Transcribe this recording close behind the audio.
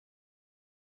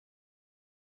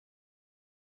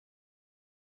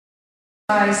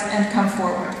Rise and come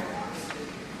forward.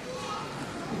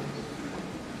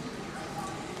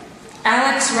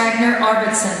 Alex Ragnar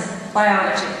Arvidsson,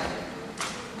 biology.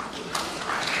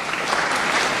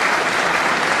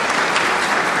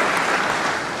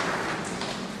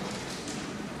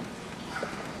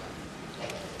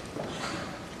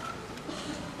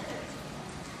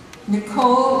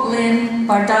 Nicole Lynn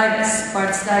Bardaitis,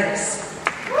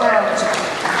 biology.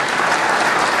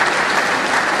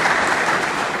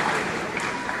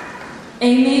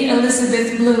 Amy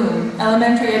Elizabeth Bloom,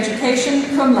 elementary education,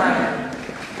 cum laude.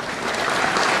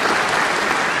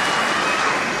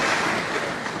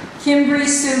 Kimberly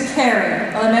Sue Carey,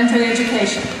 elementary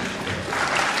education.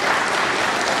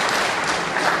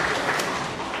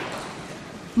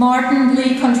 Martin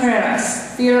Lee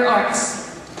Contreras, theater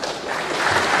arts.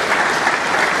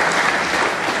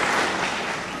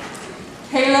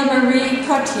 Kayla Marie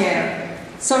Cotier,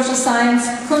 social science,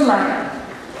 cum laude.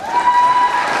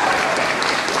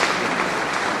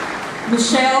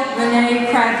 Michelle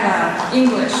Renee Craglow,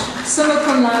 English, summa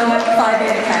cum laude, Phi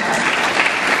Beta Kappa.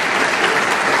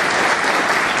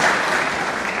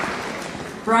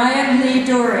 Brian Lee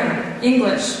Doring,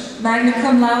 English, magna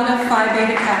cum laude, Phi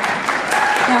Beta Kappa.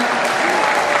 Now,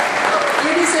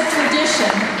 it is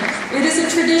a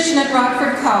tradition at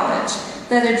Rockford College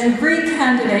that a degree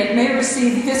candidate may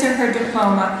receive his or her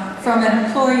diploma from an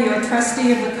employee or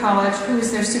trustee of the college who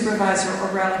is their supervisor or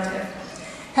relative.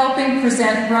 Helping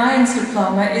present Brian's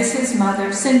diploma is his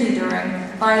mother, Cindy Doring,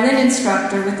 violin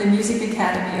instructor with the Music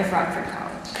Academy of Rockford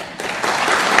College.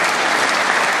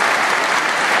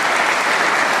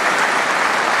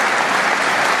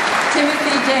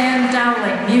 Timothy Dan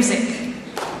Dowling, music.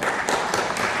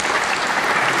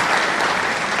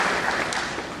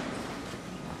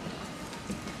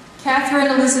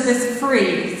 Catherine Elizabeth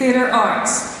Free, theater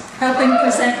arts. Helping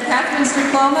present Catherine's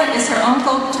diploma is her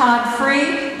uncle, Todd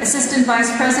Free, Assistant Vice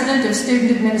President of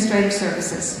Student Administrative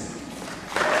Services.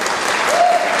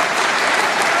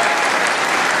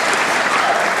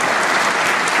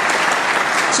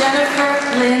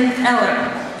 Jennifer Lynn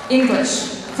Eller,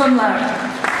 English, cum laude.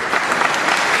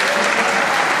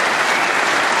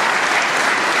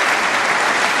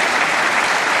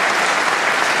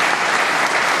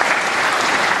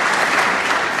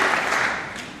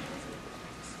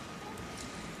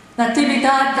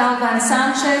 Natividad Galvan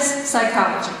Sanchez,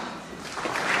 psychology.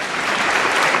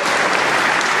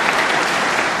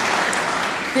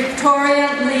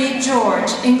 Victoria Lee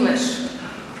George, English.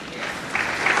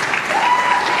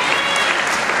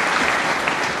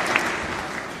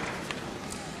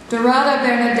 Dorada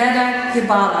Bernadetta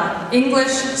Gibala,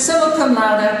 English, summa cum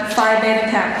laude, Phi Beta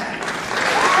Kappa.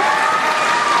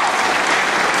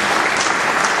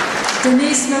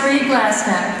 Denise Marie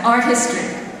Glassman, art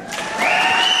history.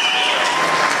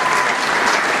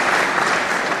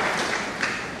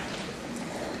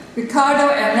 Ricardo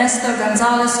Ernesto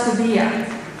Gonzalez Cubilla,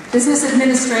 Business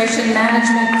Administration,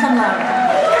 Management, cum laude.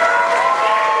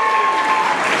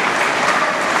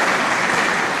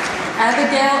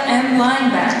 Abigail M.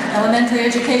 Lineback, Elementary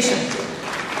Education.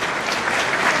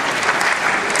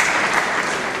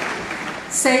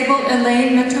 Sable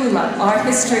Elaine Matula, Art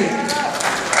History.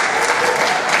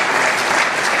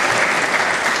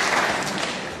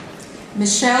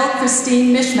 Michelle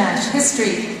Christine Mishmash,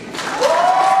 History.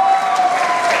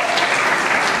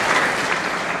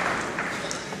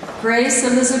 Grace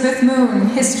Elizabeth Moon,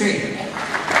 history.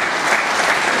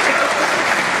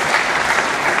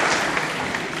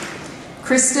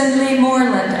 Kristen Lee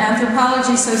Moreland,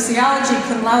 anthropology, sociology,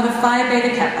 cum laude, Phi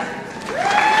Beta Kappa.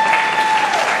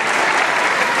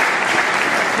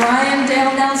 Brian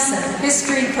Dale Nelson,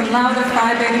 history, cum laude,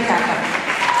 Phi Beta Kappa.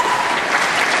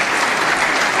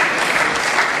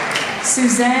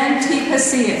 Suzanne T.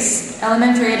 Pasillas,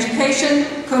 elementary education,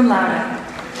 cum laude.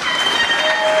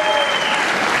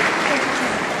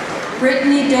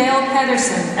 Brittany Dale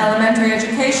Pedersen, elementary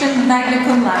education, magna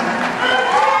cum laude.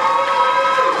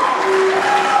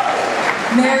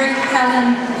 Mary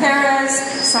Helen Perez,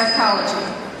 psychology.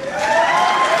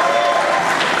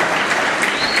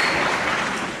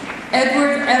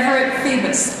 Edward Everett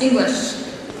Phoebus, English.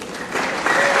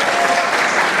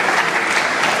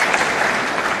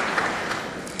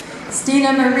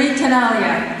 Stina Marie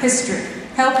Canalia, history.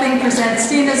 Helping present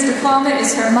Stina's diploma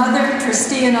is her mother,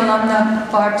 trustee and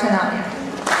alumna, Barb Tenalia.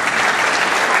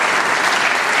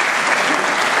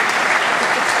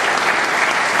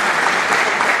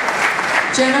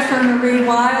 Jennifer Marie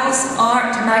Wiles,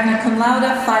 art, magna cum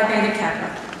laude, Phi Beta Kappa.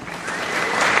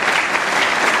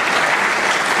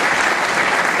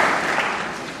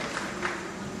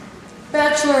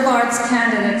 Bachelor of Arts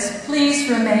candidates, please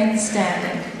remain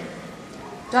standing.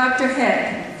 Dr.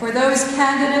 Head, for those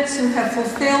candidates who have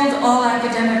fulfilled all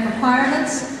academic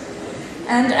requirements,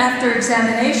 and after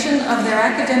examination of their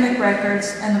academic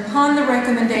records and upon the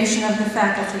recommendation of the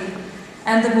faculty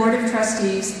and the Board of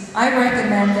Trustees, I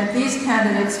recommend that these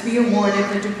candidates be awarded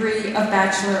the degree of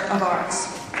Bachelor of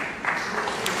Arts.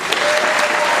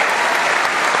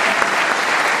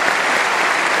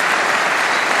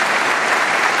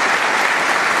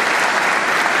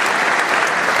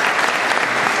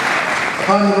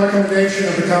 Upon the recommendation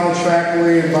of the college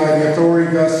faculty and by the authority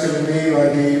vested in me by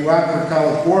the Rockford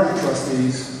College Board of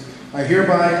Trustees, I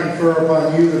hereby confer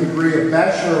upon you the degree of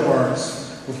Bachelor of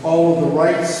Arts with all of the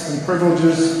rights and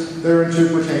privileges thereunto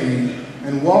pertaining,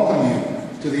 and welcome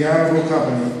you to the honorable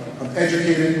company of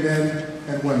educated men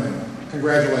and women.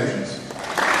 Congratulations.